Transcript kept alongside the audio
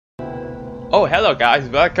Oh, hello guys,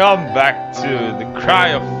 welcome back to the Cry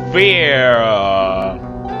of Fear.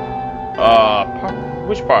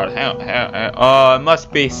 Which part?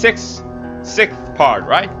 Must be sixth part,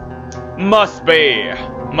 right? Must be.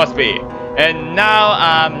 And now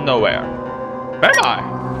I'm nowhere. Where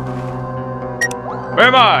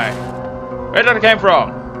am I? Where did I came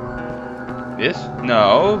from? This?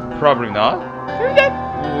 No, probably not.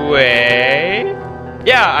 That way?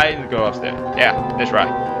 Yeah, I didn't go upstairs. Yeah, that's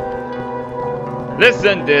right.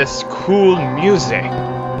 Listen this cool music.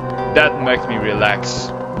 That makes me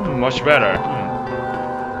relax. Much better.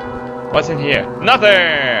 What's in here?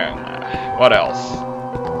 Nothing! What else?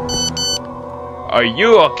 Are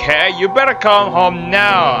you okay? You better come home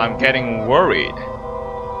now. I'm getting worried.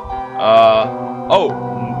 Oh,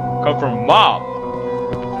 come from Mom.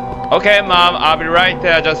 Okay, Mom, I'll be right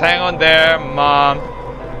there. Just hang on there, Mom.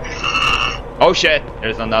 Oh shit,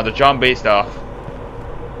 there's another zombie stuff.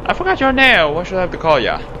 I forgot your name. What should I have to call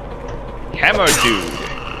ya? Hammer Dude.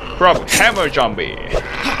 From Hammer Zombie.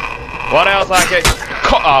 What else I can...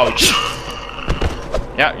 Ouch!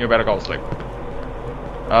 Yeah, you better go to sleep.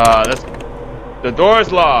 Let's... The door's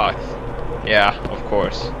locked. Yeah, of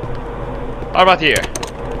course. How about here?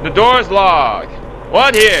 The door's locked.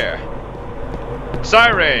 What here?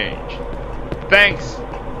 Side range. Thanks.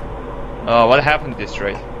 What happened this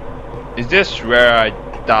street? Is this where I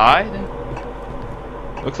died?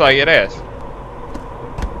 Looks like it is.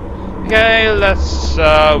 Okay, let's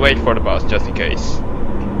wait for the bus just in case.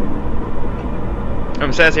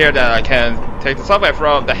 It says here that I can take the subway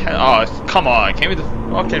from the... Oh, come on, can we just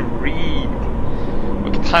fucking read?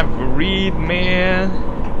 Okay, time for read, man.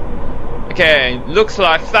 Okay, looks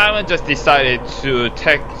like Simon just decided to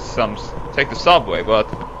take the subway, but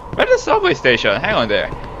where's the subway station? Hang on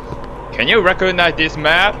there. Can you recognize this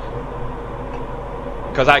map?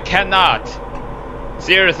 Because I cannot.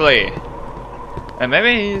 Seriously. And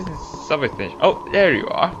maybe it's subway station. Oh, there you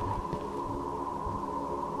are.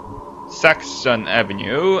 Saxon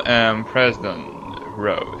Avenue and President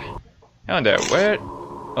Road. Hang on there. Where?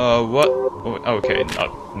 What? Oh, okay.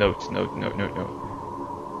 No.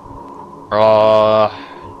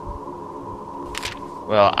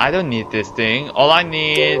 Well, I don't need this thing. All I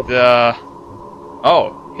need,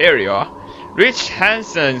 oh, here you are. Reach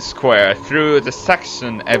Hanson Square through the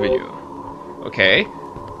Saxon Avenue. Okay.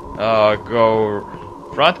 Go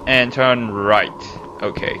front and turn right.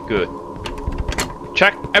 Okay, good.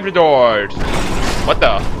 Check every door. What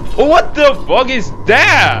the? Oh, what the fuck is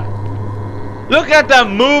that? Look at that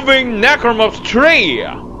moving necromops tree.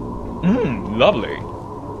 Lovely.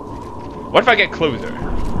 What if I get closer?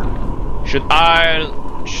 Should I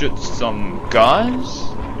shoot some guns?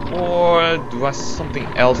 Or do I have something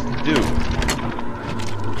else to do?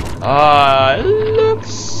 It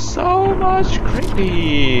looks so much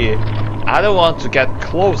creepy. I don't want to get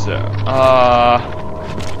closer.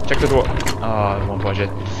 Check the door. Won't push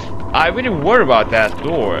it. I really worry about that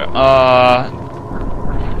door.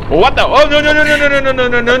 What the? Oh no!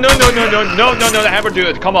 The hammer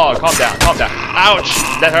dude. Come on, calm down. Ouch!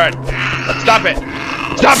 That hurt. Stop it!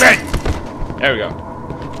 There we go.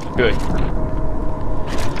 Good.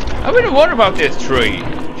 I really wonder about this tree.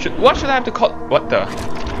 What should I have to call? What the?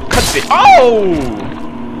 Cutscene. Oh!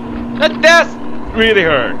 That really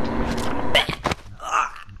hurt.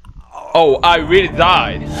 Oh, I really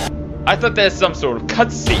died. I thought there's some sort of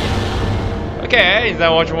cutscene. Okay, is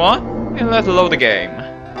that what you want? Okay, let's load the game.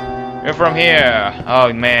 We're from here.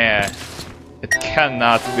 Oh man, it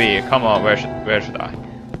cannot be. Come on, where should I?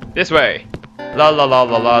 This way. La.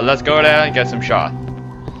 Let's go there and get some shot.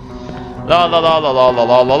 La.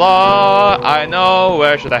 I know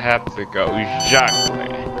where should I have to go exactly.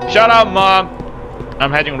 Shut up, Mom.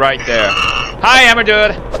 I'm heading right there. Hi, Hammer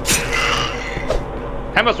Dude.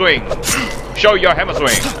 Hammer swing. Show your hammer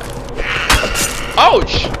swing.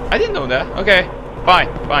 Ouch! I didn't know that. Okay. Fine.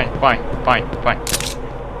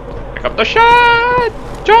 Pick up the shot.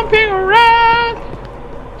 Jumping around.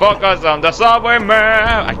 Focus on the subway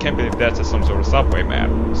map. I can't believe that's some sort of subway map.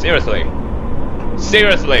 Seriously.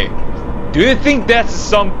 Do you think that's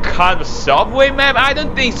some kind of subway map? I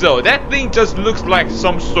don't think so. That thing just looks like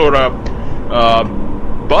some sort of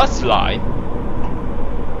bus line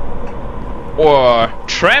or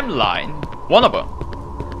tram line. One of them.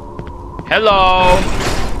 Hello.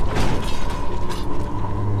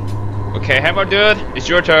 Okay, Hammer Dude, it's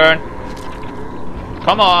your turn.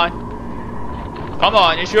 Come on,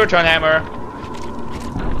 it's your turn, Hammer.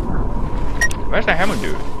 Where's the Hammer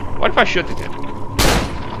Dude? What if I shoot at him?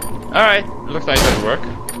 Alright, looks like it doesn't work.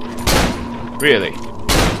 Really?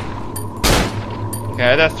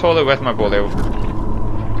 Okay, that's totally worth my bullet.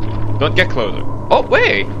 Don't get closer. Oh,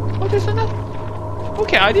 wait. Oh, there's another.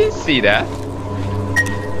 Okay, I didn't see that.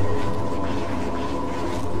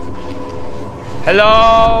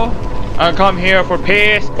 Hello? I come here for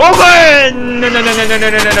peace. Open! No, no, no, no, no, no,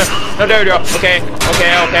 no, no, no. No, there you go. Okay.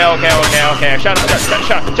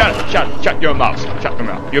 Shut your mouth. Shut your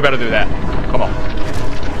mouth. You better do that. Come on.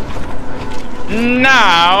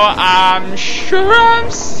 Now, I'm sure I'm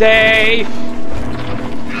safe.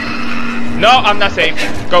 No, I'm not safe.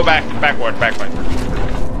 Go backward.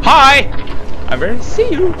 Hi! I better see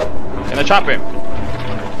you. Can I chop him?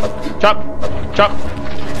 Chop.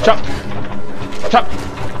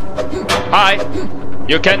 Hi!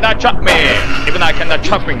 You cannot chop me! Even I cannot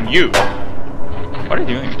chopping you! What are you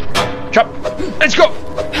doing? Chop! Let's go!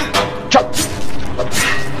 Chop!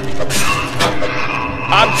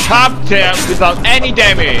 I've chopped him without any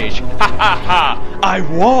damage! Ha ha ha! I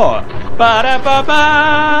won! Ba da ba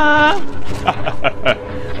ba!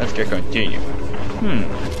 Let's get continue.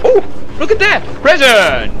 Oh! Look at that!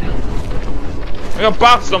 Present! We got a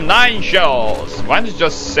box of 9 shells. Why don't you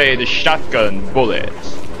just say the shotgun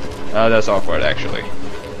bullets? That's awkward actually.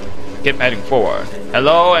 Keep heading forward.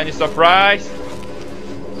 Hello, any surprise?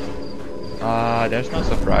 There's no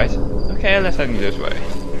surprise. Okay, let's head this way.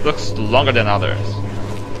 Looks longer than others.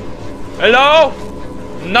 Hello?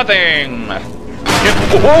 Nothing.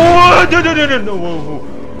 Oh, no.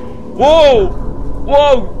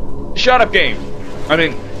 Whoa! Shut up, game. I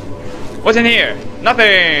mean, what's in here?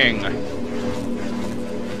 Nothing.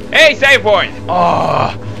 Hey, save point!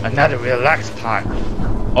 Oh, another relaxed time.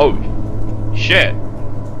 Oh, shit.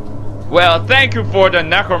 Well, thank you for the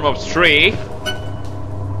Necromorphs tree.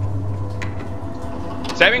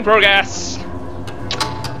 Saving progress.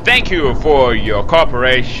 Thank you for your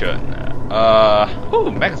cooperation. Oh,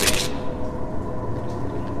 magazine.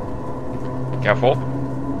 Careful.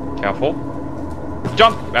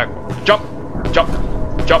 Jump back. Jump.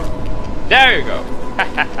 There you go.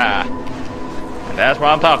 And that's what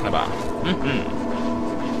I'm talking about.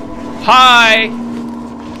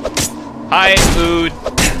 Hi, food.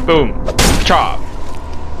 Boom. Chop.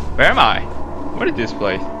 Where am I? What is this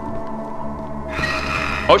place?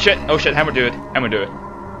 Oh shit. Hammer do it.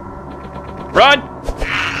 Run.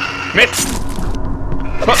 Miss.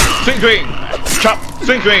 Swing. Chop.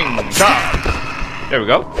 Swing. Chop. There we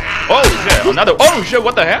go. Oh shit. Another. Oh shit.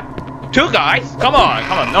 What the heck? 2 guys? Come on.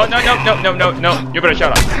 No. You better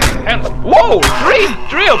shut up. And whoa,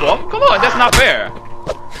 three of them. Come on, that's not fair.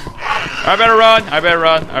 I better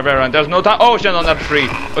run. There's no time. Oh shit, on that tree.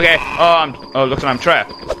 Okay. Oh, looks like I'm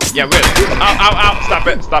trapped. Yeah, really. Ow. Stop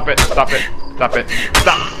it.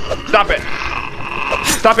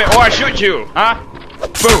 Stop it, or I shoot you. Huh?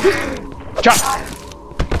 Boom. Chop.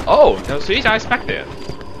 Oh, no, see, I expected.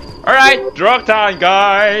 Alright, drug time,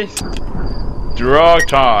 guys. Drug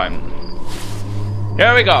time.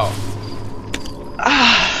 Here we go.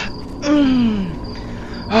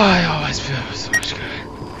 I always feel so much good.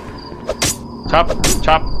 Chop.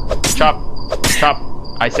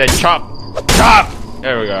 I said chop.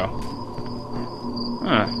 There we go.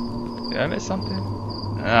 Did I miss something?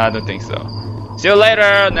 I don't think so. See you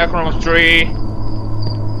later, Necromorphs tree.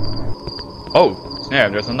 Oh,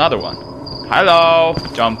 snap, there's another one. Hello.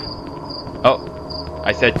 Jump. Oh,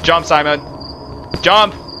 I said jump, Simon.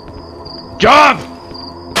 Jump.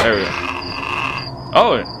 There we go.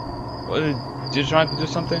 Oh, did you try to do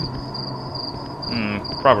something?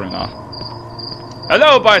 Probably not.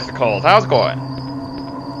 Hello, bicycles. How's it going?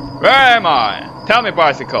 Where am I? Tell me,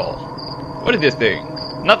 bicycle. What is this thing?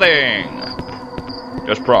 Nothing.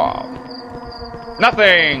 Just prop.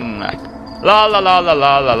 Nothing. La.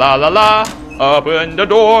 Open the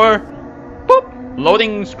door. Boop.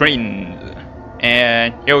 Loading screen.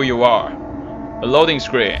 And here you are. A loading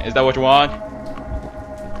screen. Is that what you want?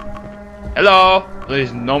 Hello.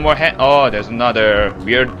 There's no more hand. Oh, there's another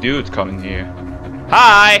weird dude coming here.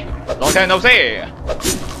 Hi. Long time no see.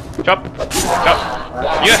 Chop.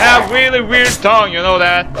 You have really weird tongue. You know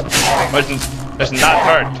that? But it's not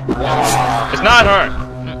hurt. It's not hurt.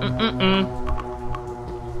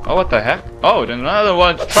 Oh, what the heck? Oh, there's another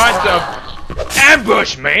one trying to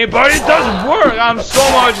ambush me, but it doesn't work. I'm so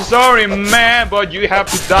much sorry, man, but you have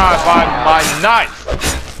to die by my knife.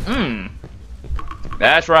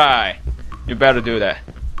 That's right. You better do that.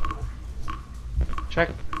 Check.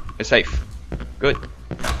 It's safe. Good.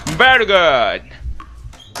 Very good.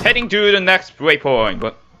 Heading to the next waypoint,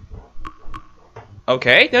 but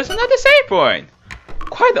okay, there's another save point.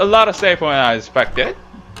 Quite a lot of save points I expected,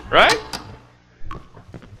 right?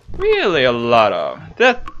 Really a lot of.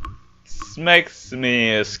 That makes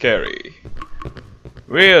me scary.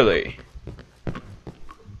 Really.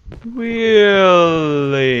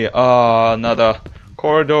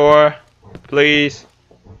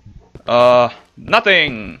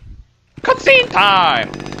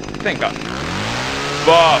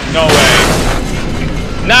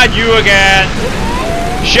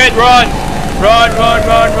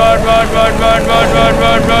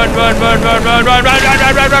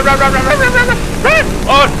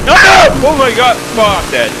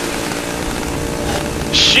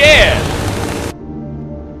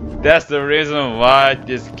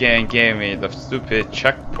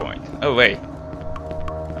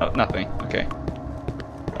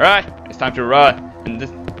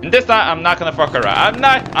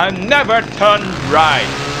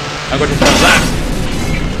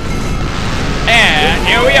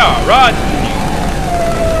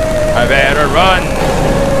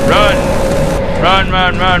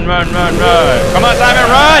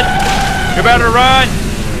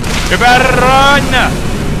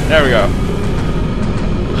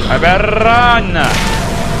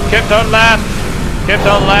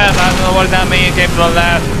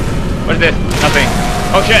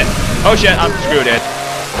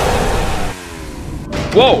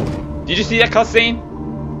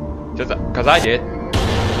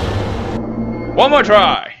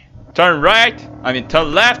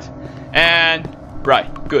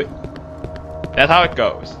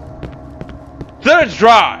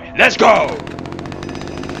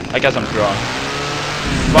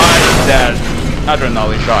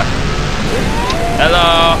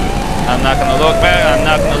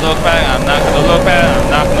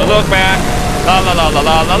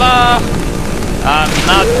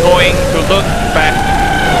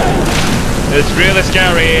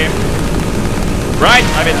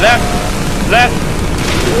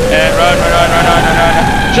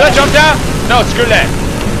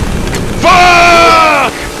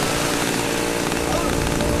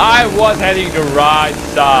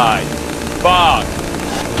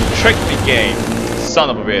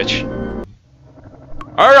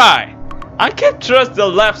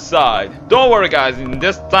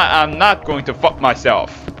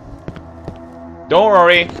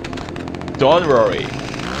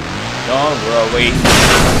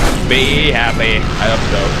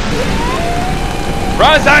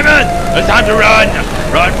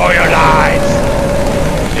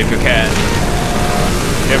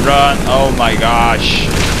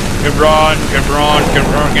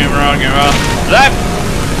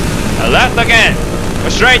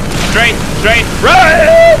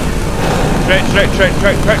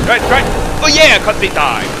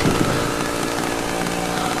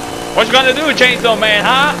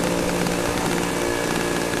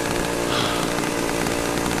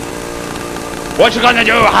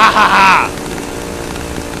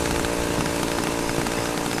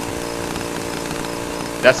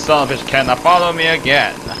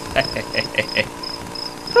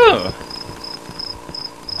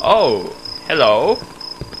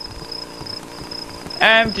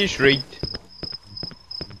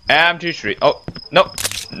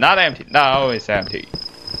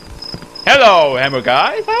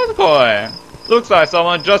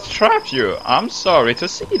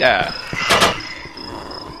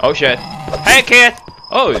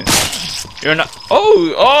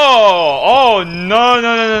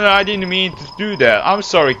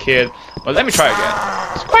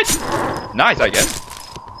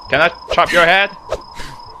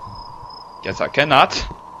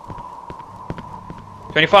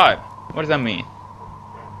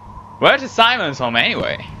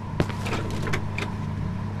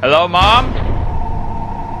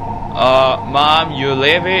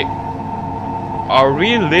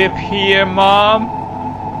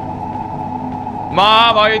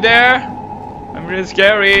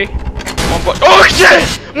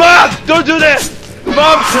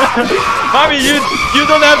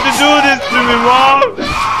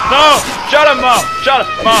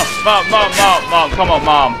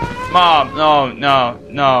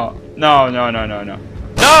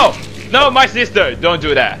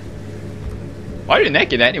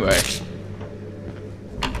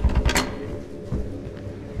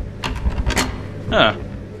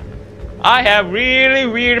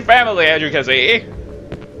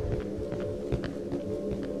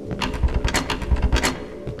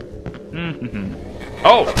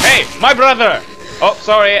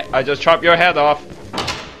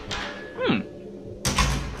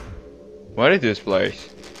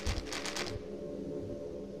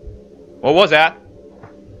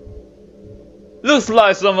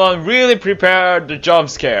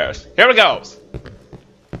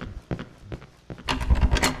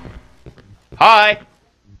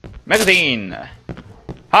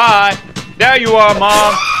 Hi! There you are,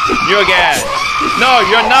 Mom! You again! No,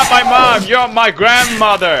 you're not my mom! You're my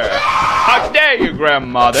grandmother! How dare you,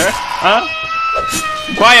 grandmother? Huh?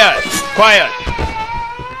 Quiet! Quiet!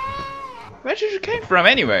 Where did you came from,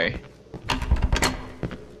 anyway?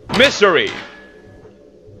 Mystery!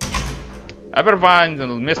 I better find the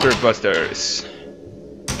Mystery Busters.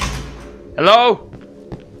 Hello?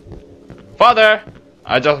 Father?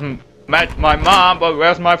 I just met my mom, but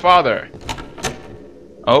where's my father?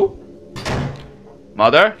 Oh?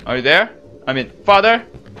 Mother? Are you there? I mean, father?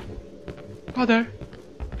 Father?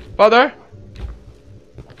 Father?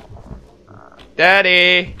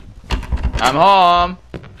 Daddy? I'm home.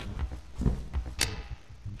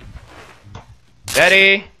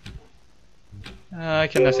 Daddy? I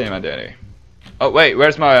cannot see my daddy. Oh, wait,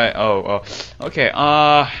 where's my... Oh, okay,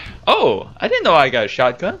 oh, I didn't know I got a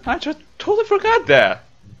shotgun. I just totally forgot that.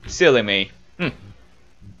 Silly me.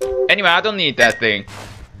 Anyway, I don't need that thing.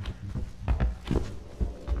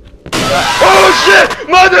 Oh, shit!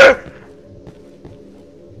 Mother!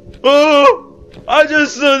 Oh, I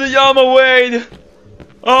just saw the Yama Wade.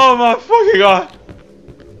 Oh, my fucking god.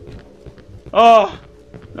 Oh,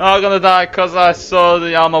 I'm gonna die because I saw the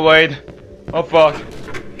Yama Wade. Oh, fuck.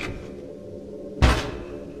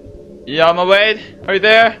 Yama Wade, are you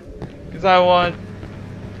there? Because I want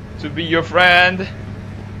to be your friend.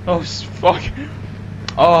 Oh, fuck.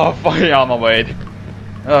 Oh, fuck Yama Wade.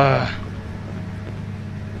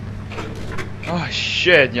 Oh,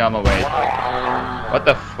 shit, Yama Wade. What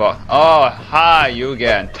the fuck? Oh, hi, you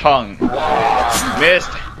again. Tongue.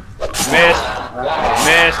 Missed. Missed.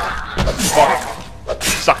 Missed. Fuck.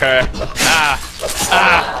 Sucker.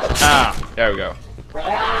 There we go.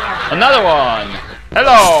 Another one.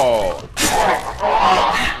 Hello.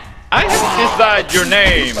 I haven't decided your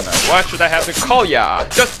name. What should I have to call ya?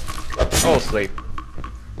 Just fall asleep.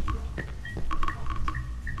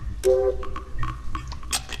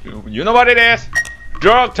 You know what it is?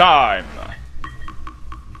 Drug time.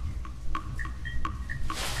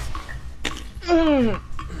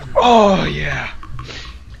 Oh yeah.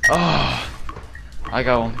 Oh, I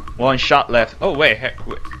got one shot left. Oh wait,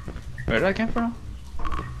 where did I come from?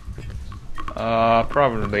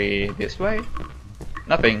 Probably this way.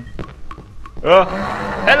 Nothing.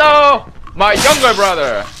 Hello, my younger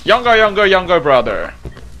brother. Younger brother.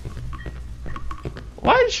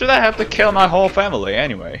 Why should I have to kill my whole family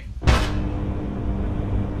anyway?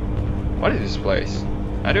 What is this place?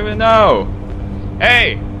 I don't even know.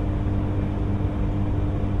 Hey!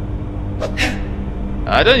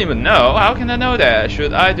 I don't even know. How can I know that?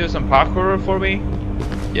 Should I do some parkour for me?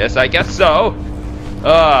 Yes, I guess so.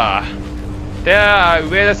 Yeah, I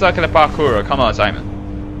really suck at the parkour. Come on,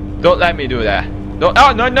 Simon. Don't let me do that. Don't.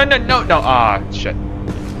 Oh, no. Ah, shit.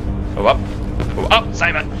 Go up. Go up,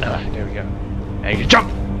 Simon. There we go. And you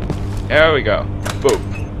jump. There we go.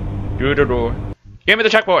 Boom. Through the door. Give me the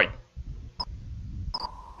checkpoint.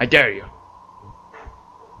 I dare you.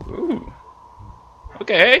 Ooh.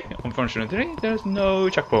 Okay. Unfortunately, there's no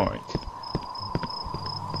checkpoint.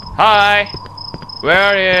 Hi.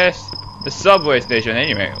 Where is the subway station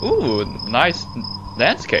anyway? Ooh, nice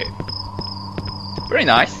landscape. Pretty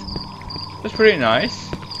nice. That's pretty nice.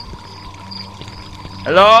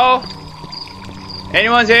 Hello?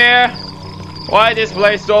 Anyone's here? Why is this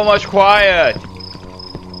place so much quiet?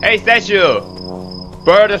 Hey, statue!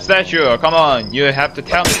 Bird of statue, come on, you have to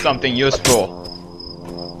tell me something useful.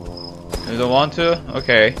 You don't want to?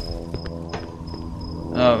 Okay.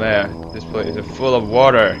 Oh man, this place is full of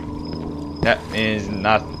water. That is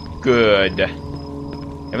not good.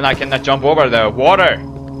 Even I cannot jump over the water.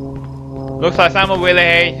 Looks like someone really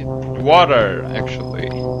hates water, actually.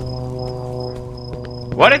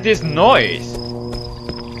 What is this noise?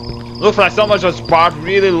 Looks like someone just fart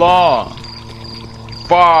really long.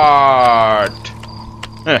 Fart.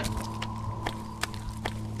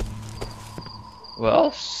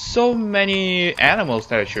 Well, so many animal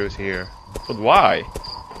statues here. But why?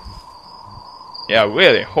 Yeah,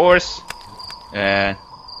 really. Horse. And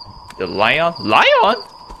the lion. Lion?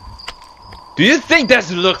 Do you think that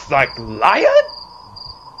looks like lion?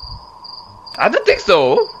 I don't think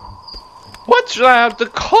so. What should I have to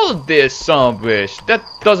call this son of a bitch? That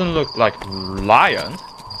doesn't look like lion.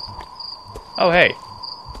 Oh hey.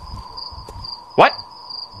 What?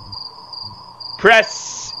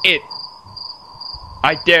 Press it.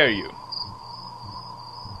 I dare you.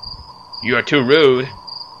 You are too rude.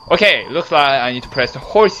 Okay, looks like I need to press the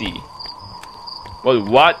horsey. Well,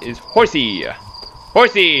 what is horsey?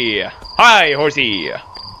 Horsey! Hi, horsey!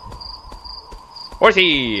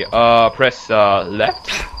 Horsey! Press left.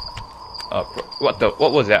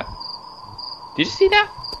 What was that? Did you see that?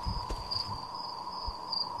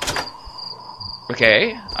 Okay,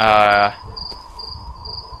 did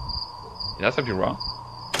that something wrong?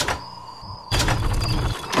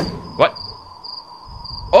 What?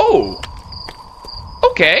 Oh!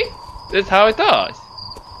 Okay, this is how it does.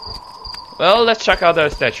 Well, let's check out the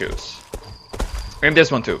statues. And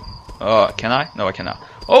this one too. Can I? No, I cannot.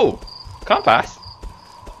 Oh! Compass?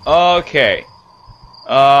 Okay.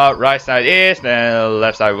 Right side east, then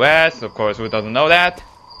left side west. Of course, who doesn't know that?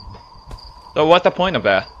 So what's the point of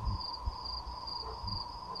that?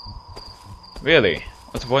 Really?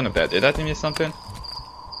 What's the point of that? Did that mean something?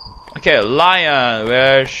 Okay, lion,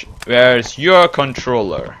 where's your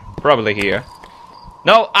controller? Probably here.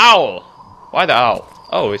 No, owl! Why the owl?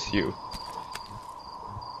 Oh, it's you.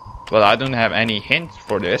 Well, I don't have any hints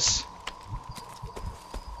for this.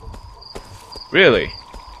 Really?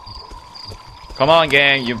 Come on,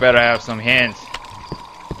 gang, you better have some hints.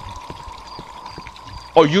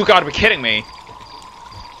 Oh, you gotta be kidding me.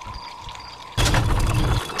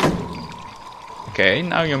 Okay,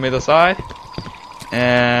 now you're middle side.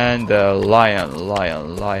 And lion.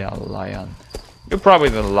 You're probably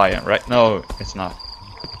the lion, right? No, it's not.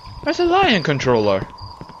 Where's the lion controller?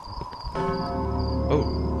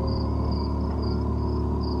 Oh.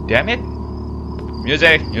 Damn it.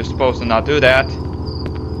 Music, you're supposed to not do that.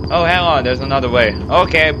 Oh, hang on, there's another way.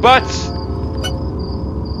 Okay, but...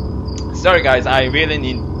 Sorry guys, I really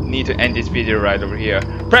need to end this video right over here.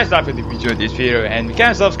 Press like if you enjoyed this video, and you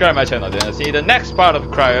can subscribe my channel. Then I'll see you in the next part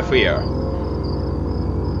of Cry of Fear.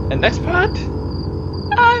 And next part,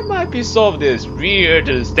 I might be solve this weird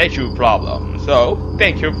statue problem. So,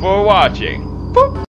 thank you for watching. Boop.